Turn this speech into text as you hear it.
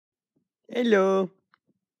Hello.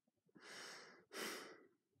 I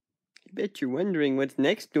bet you're wondering what's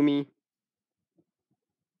next to me.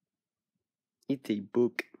 It's a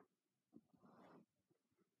book.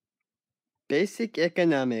 Basic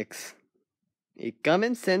Economics. A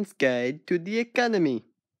common sense guide to the economy.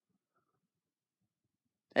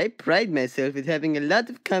 I pride myself with having a lot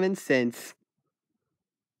of common sense.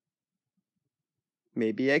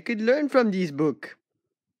 Maybe I could learn from this book.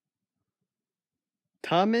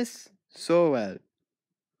 Thomas Sowell.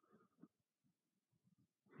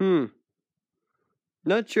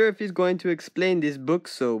 Not sure if he's going to explain this book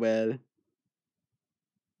so well.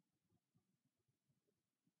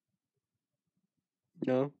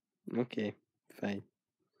 No? Okay, fine.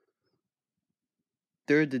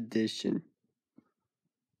 Third edition.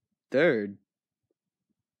 Third?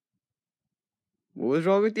 What was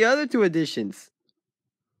wrong with the other two editions?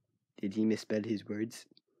 Did he misspell his words?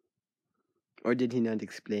 Or did he not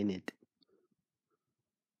explain it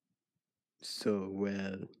so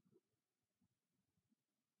well?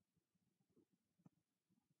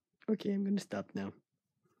 Okay, I'm gonna stop now.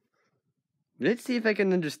 Let's see if I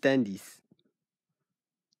can understand these.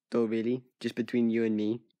 Though really, just between you and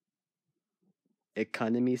me,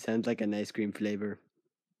 economy sounds like an ice cream flavor.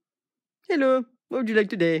 Hello, what would you like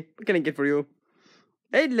today? What can I get for you?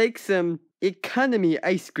 I'd like some economy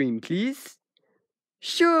ice cream, please.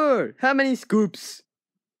 Sure, how many scoops?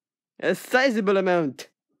 A sizable amount.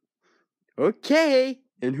 Okay,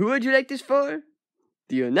 and who would you like this for?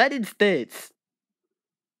 The United States.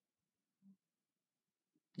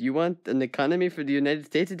 You want an economy for the United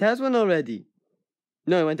States? It has one already.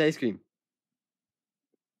 No, I want ice cream.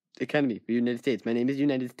 Economy for United States. My name is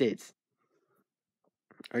United States.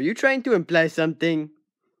 Are you trying to imply something?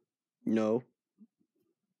 No.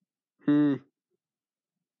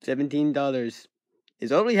 $17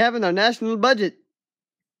 is all we have in our national budget.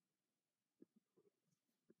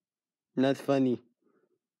 Not funny.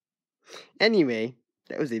 Anyway,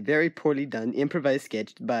 that was a very poorly done improvised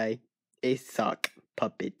sketch by a sock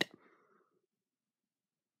puppet.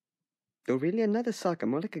 Though really, I'm not a sock. I'm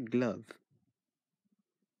more like a glove.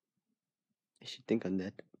 I should think on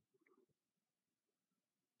that.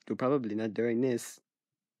 Though probably not during this.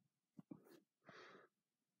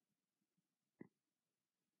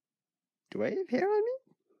 Do I have hair on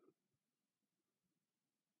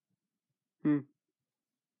me?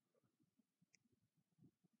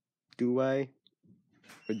 Do I?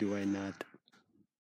 Or do I not?